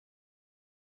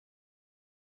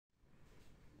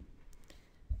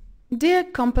Dear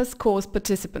Compass course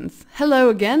participants, hello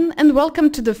again and welcome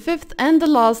to the fifth and the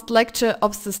last lecture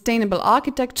of Sustainable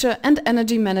Architecture and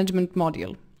Energy Management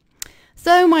module.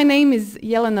 So my name is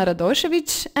Jelena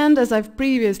Radošević and as I've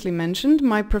previously mentioned,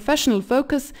 my professional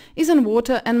focus is on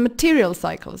water and material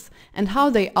cycles and how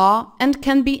they are and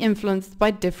can be influenced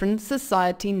by different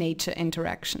society-nature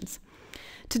interactions.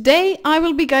 Today I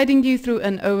will be guiding you through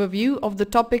an overview of the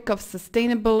topic of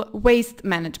sustainable waste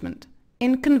management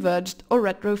in converged or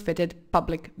retrofitted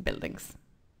public buildings.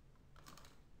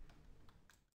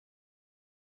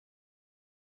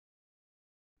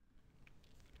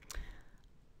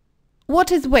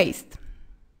 What is waste?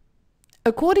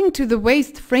 According to the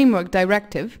Waste Framework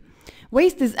Directive,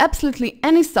 waste is absolutely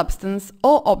any substance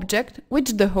or object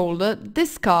which the holder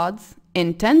discards,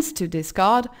 intends to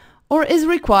discard, or is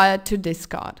required to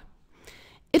discard.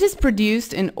 It is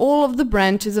produced in all of the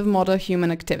branches of modern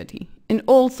human activity, in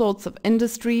all sorts of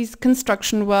industries,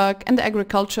 construction work and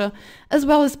agriculture, as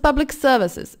well as public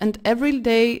services and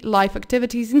everyday life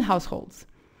activities in households.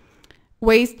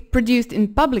 Waste produced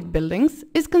in public buildings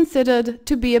is considered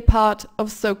to be a part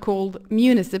of so-called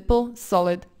municipal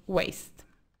solid waste.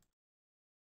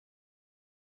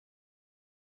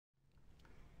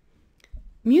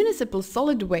 Municipal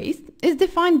solid waste is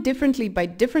defined differently by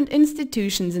different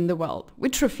institutions in the world,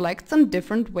 which reflects on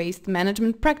different waste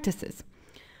management practices.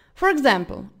 For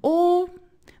example,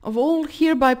 of all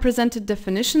hereby presented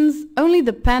definitions, only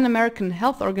the Pan American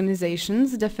Health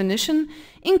Organization's definition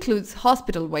includes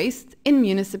hospital waste in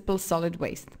municipal solid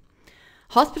waste.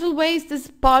 Hospital waste is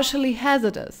partially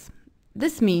hazardous.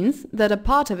 This means that a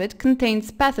part of it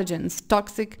contains pathogens,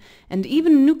 toxic and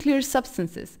even nuclear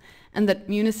substances, and that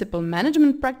municipal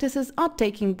management practices are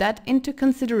taking that into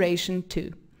consideration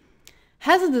too.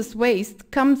 Hazardous waste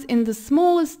comes in the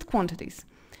smallest quantities,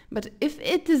 but if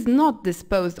it is not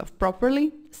disposed of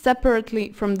properly,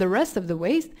 separately from the rest of the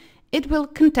waste, it will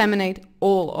contaminate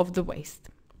all of the waste.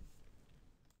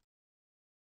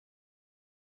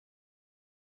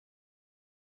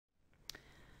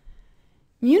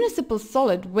 Municipal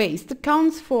solid waste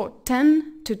accounts for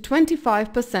 10 to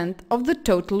 25% of the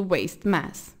total waste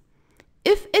mass.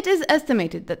 If it is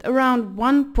estimated that around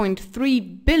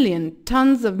 1.3 billion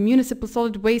tons of municipal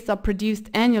solid waste are produced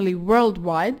annually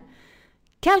worldwide,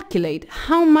 calculate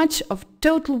how much of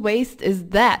total waste is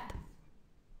that.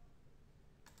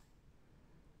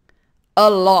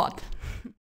 A lot.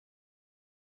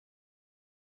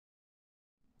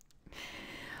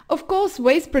 Of course,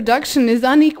 waste production is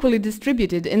unequally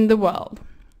distributed in the world.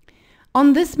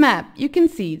 On this map you can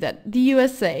see that the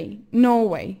USA,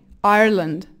 Norway,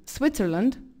 Ireland,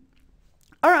 Switzerland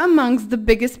are amongst the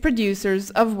biggest producers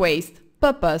of waste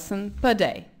per person per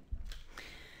day.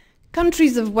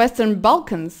 Countries of Western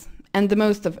Balkans and the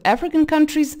most of African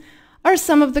countries are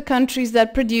some of the countries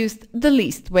that produced the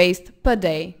least waste per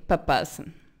day per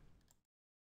person.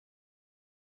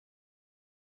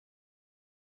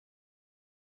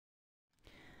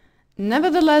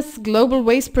 Nevertheless, global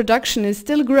waste production is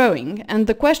still growing, and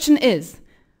the question is,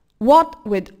 what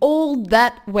with all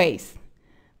that waste?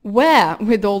 Where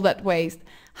with all that waste?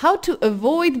 How to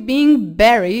avoid being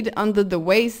buried under the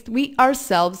waste we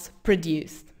ourselves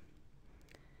produced?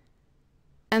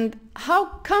 And how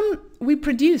come we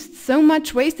produced so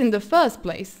much waste in the first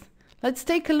place? Let's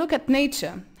take a look at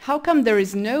nature. How come there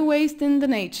is no waste in the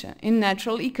nature, in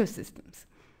natural ecosystems?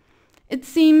 It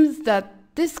seems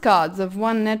that discards of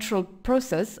one natural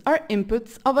process are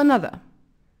inputs of another.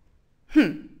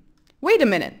 Wait a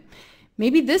minute.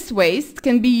 Maybe this waste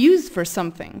can be used for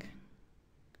something.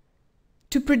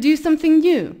 To produce something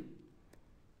new.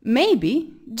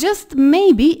 Maybe, just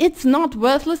maybe, it's not a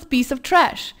worthless piece of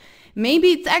trash. Maybe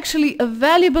it's actually a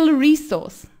valuable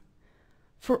resource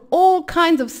for all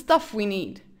kinds of stuff we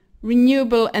need,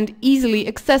 renewable and easily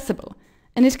accessible,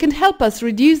 and it can help us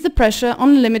reduce the pressure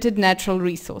on limited natural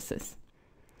resources.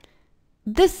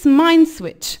 This mind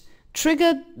switch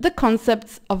triggered the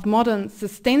concepts of modern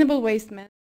sustainable waste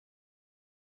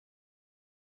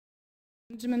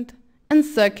management and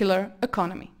circular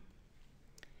economy.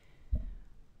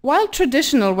 While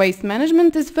traditional waste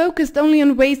management is focused only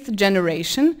on waste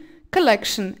generation,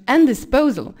 collection and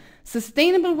disposal,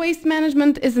 sustainable waste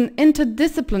management is an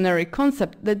interdisciplinary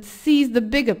concept that sees the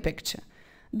bigger picture,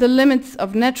 the limits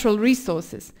of natural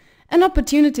resources and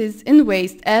opportunities in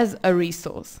waste as a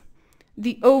resource.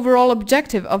 The overall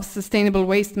objective of sustainable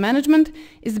waste management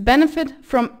is benefit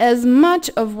from as much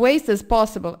of waste as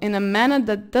possible in a manner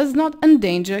that does not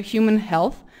endanger human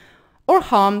health or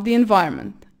harm the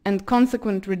environment, and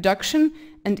consequent reduction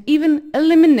and even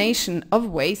elimination of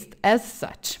waste as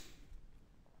such.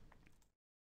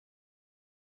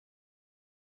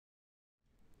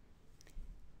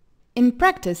 In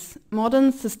practice,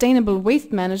 modern sustainable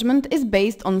waste management is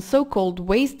based on so-called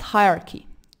waste hierarchy,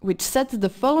 which sets the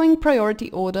following priority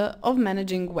order of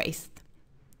managing waste: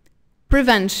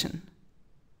 prevention,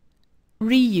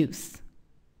 reuse,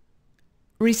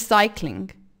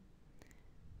 recycling,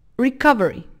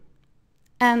 recovery,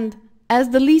 and, as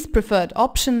the least preferred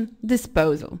option,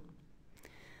 disposal.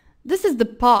 This is the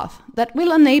path that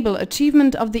will enable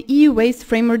achievement of the EU Waste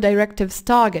Framework Directive's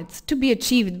targets to be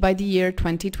achieved by the year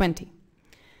 2020.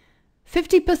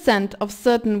 50% of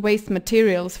certain waste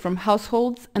materials from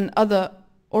households and other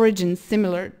origins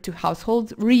similar to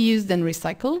households reused and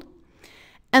recycled,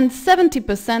 and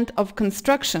 70% of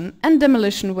construction and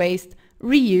demolition waste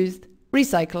reused,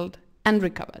 recycled, and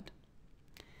recovered.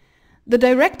 The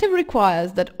directive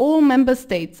requires that all member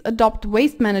states adopt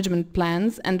waste management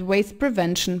plans and waste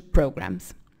prevention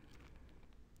programs.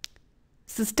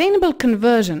 Sustainable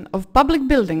conversion of public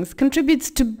buildings contributes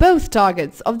to both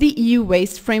targets of the EU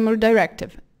Waste Framework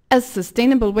Directive, as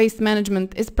sustainable waste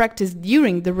management is practiced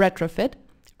during the retrofit,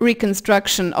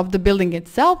 reconstruction of the building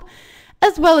itself,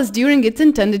 as well as during its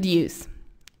intended use.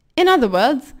 In other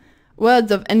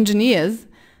words of engineers,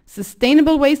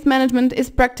 sustainable waste management is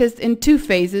practiced in two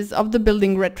phases of the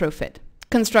building retrofit: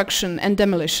 construction and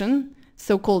demolition,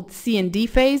 so-called C&D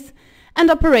phase, and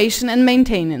operation and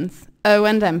maintenance,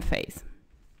 O&M phase.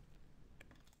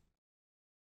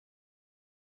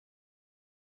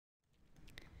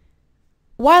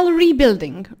 While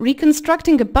rebuilding,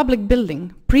 reconstructing a public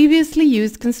building, previously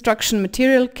used construction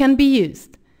material can be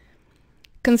used.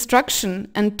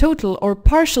 Construction and total or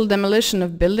partial demolition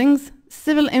of buildings,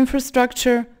 civil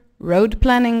infrastructure, road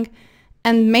planning,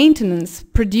 and maintenance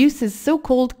produces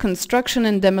so-called construction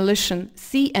and demolition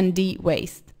C&D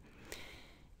waste.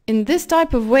 In this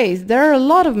type of waste, there are a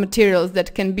lot of materials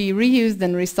that can be reused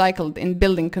and recycled in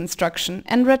building construction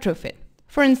and retrofit.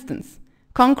 For instance,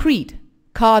 concrete,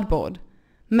 cardboard,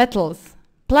 metals,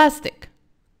 plastic,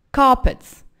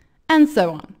 carpets, and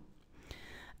so on.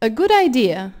 A good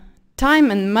idea, time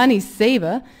and money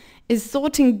saver, is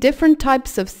sorting different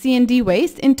types of C&D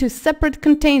waste into separate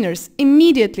containers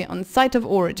immediately on site of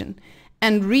origin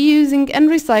and reusing and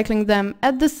recycling them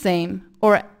at the same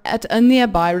or at a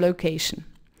nearby location.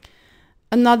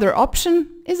 Another option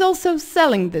is also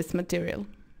selling this material.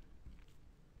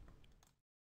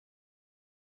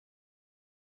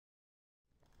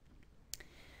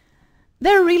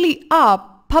 There really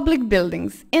are public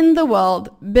buildings in the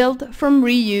world built from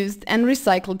reused and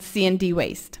recycled C&D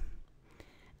waste,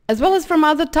 as well as from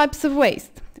other types of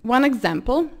waste. One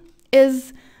example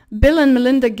is Bill and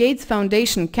Melinda Gates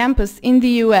Foundation campus in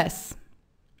the US.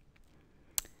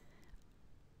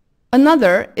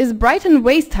 Another is Brighton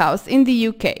Waste House in the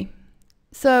UK.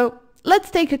 So let's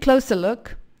take a closer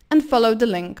look and follow the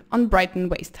link on Brighton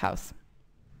Waste House.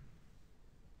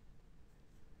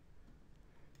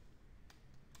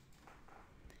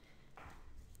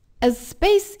 As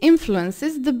space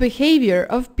influences the behavior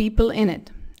of people in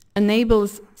it,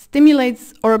 enables,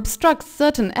 stimulates or obstructs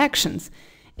certain actions,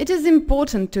 it is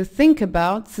important to think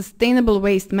about sustainable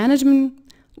waste management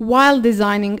while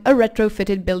designing a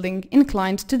retrofitted building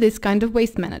inclined to this kind of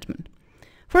waste management.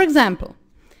 For example,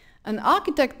 an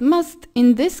architect must,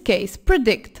 in this case,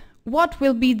 predict what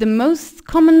will be the most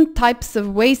common types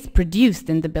of waste produced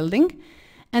in the building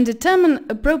and determine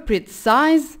appropriate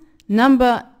size,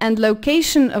 number and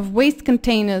location of waste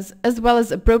containers as well as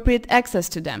appropriate access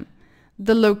to them,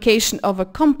 the location of a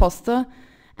composter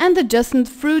and adjacent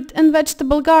fruit and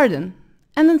vegetable garden,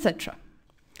 and etc.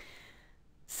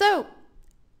 So,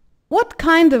 what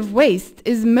kind of waste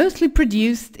is mostly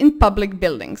produced in public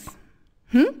buildings?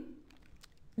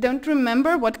 Don't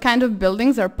remember what kind of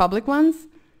buildings are public ones?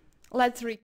 Let's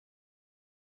read.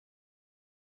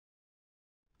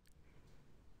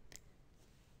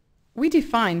 We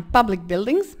define public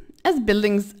buildings as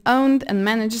buildings owned and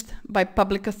managed by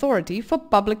public authority for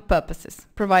public purposes,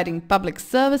 providing public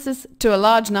services to a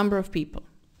large number of people.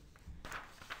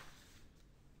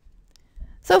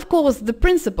 So, of course, the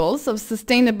principles of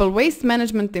sustainable waste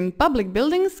management in public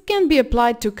buildings can be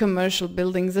applied to commercial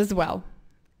buildings as well,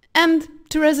 and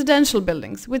to residential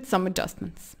buildings with some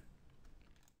adjustments.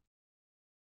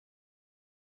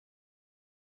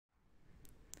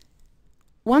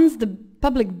 Once the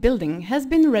public building has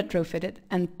been retrofitted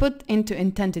and put into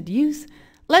intended use,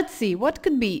 let's see what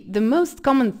could be the most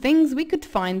common things we could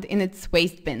find in its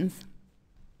waste bins.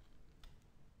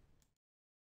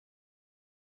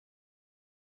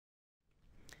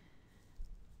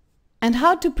 And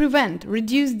how to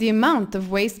reduce the amount of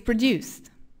waste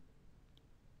produced.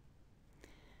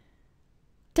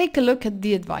 Take a look at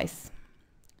the advice.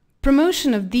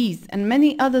 Promotion of these and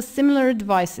many other similar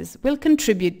devices will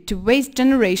contribute to waste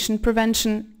generation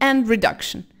prevention and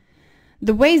reduction.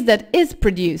 The waste that is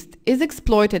produced is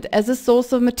exploited as a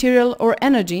source of material or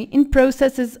energy in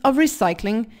processes of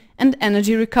recycling and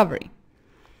energy recovery.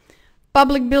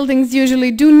 Public buildings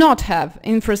usually do not have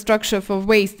infrastructure for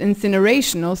waste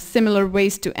incineration or similar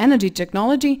waste-to-energy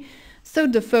technology, so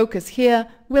the focus here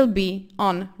will be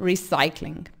on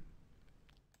recycling.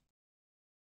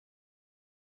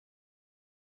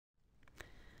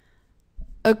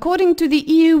 According to the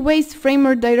EU Waste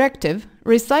Framework Directive,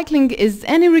 recycling is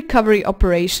any recovery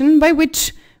operation by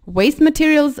which waste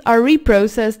materials are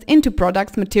reprocessed into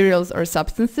products, materials or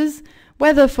substances,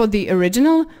 whether for the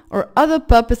original or other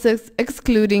purposes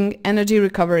excluding energy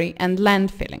recovery and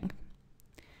landfilling.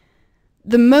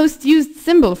 The most used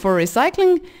symbol for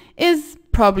recycling is,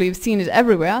 probably you've seen it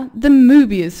everywhere, the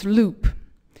Möbius loop.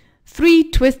 3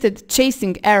 twisted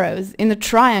chasing arrows in a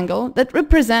triangle that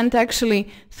represent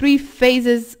actually 3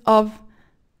 phases of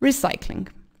recycling.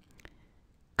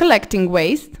 Collecting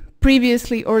waste,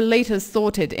 previously or later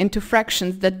sorted into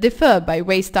fractions that differ by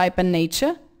waste type and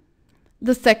nature.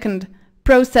 The second,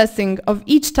 processing of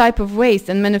each type of waste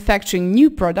and manufacturing new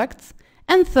products.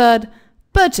 And third,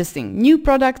 purchasing new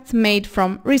products made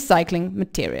from recycling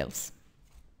materials.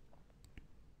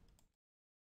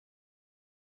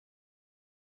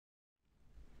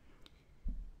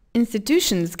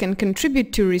 Institutions can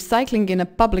contribute to recycling in a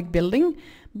public building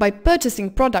by purchasing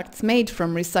products made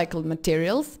from recycled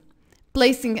materials,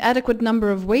 placing adequate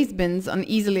number of waste bins on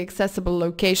easily accessible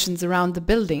locations around the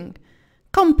building,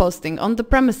 composting on the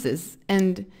premises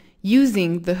and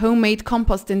using the homemade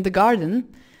compost in the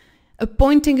garden,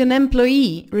 appointing an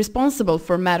employee responsible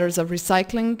for matters of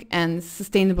recycling and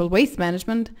sustainable waste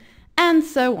management, and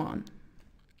so on.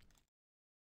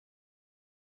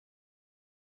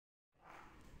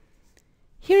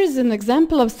 Here is an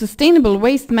example of sustainable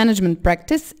waste management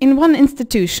practice in one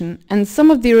institution and some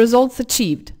of the results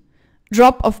achieved.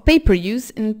 Drop of paper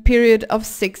use in a period of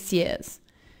 6 years.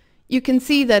 You can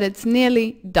see that it's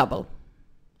nearly double.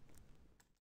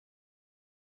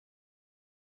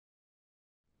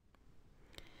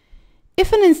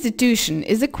 If an institution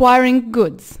is acquiring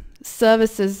goods,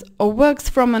 services or works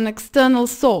from an external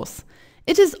source,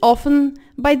 it is often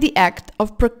by the act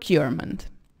of procurement.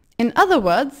 In other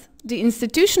words, the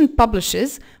institution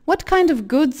publishes what kind of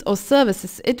goods or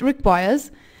services it requires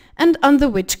and under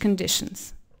which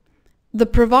conditions. The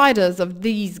providers of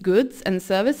these goods and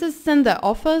services send their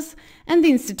offers and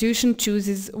the institution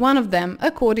chooses one of them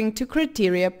according to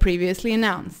criteria previously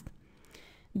announced.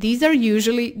 These are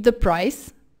usually the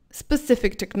price,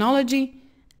 specific technology,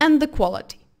 and the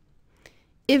quality.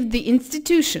 If the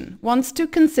institution wants to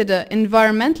consider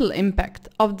environmental impact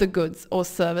of the goods or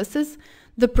services,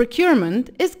 the procurement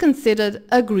is considered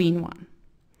a green one.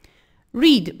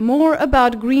 Read more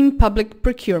about green public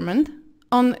procurement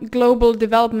on Global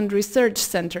Development Research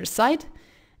Center site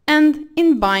and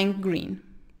in Buying Green.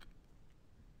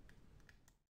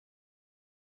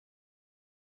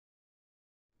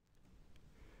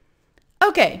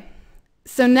 Okay,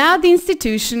 so now the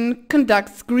institution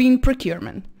conducts green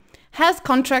procurement, has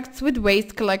contracts with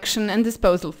waste collection and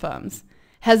disposal firms,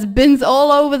 has bins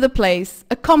all over the place,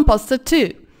 a composter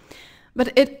too.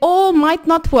 But it all might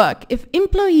not work if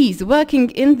employees working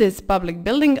in this public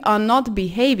building are not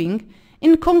behaving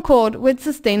in concord with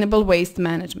sustainable waste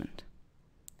management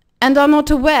and are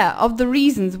not aware of the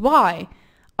reasons why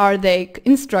are they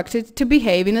instructed to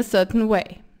behave in a certain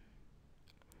way.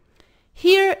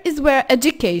 Here is where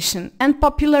education and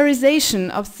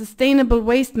popularization of sustainable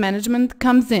waste management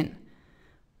comes in.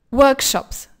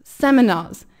 Workshops,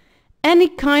 seminars, any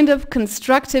kind of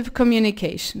constructive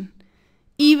communication,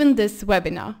 even this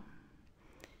webinar.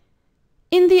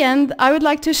 In the end, I would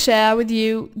like to share with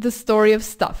you the story of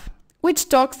stuff, which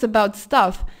talks about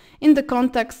stuff in the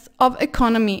context of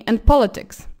economy and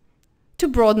politics, to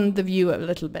broaden the view a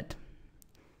little bit.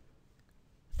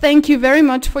 Thank you very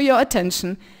much for your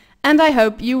attention, and I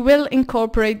hope you will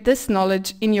incorporate this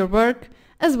knowledge in your work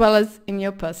as well as in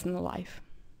your personal life.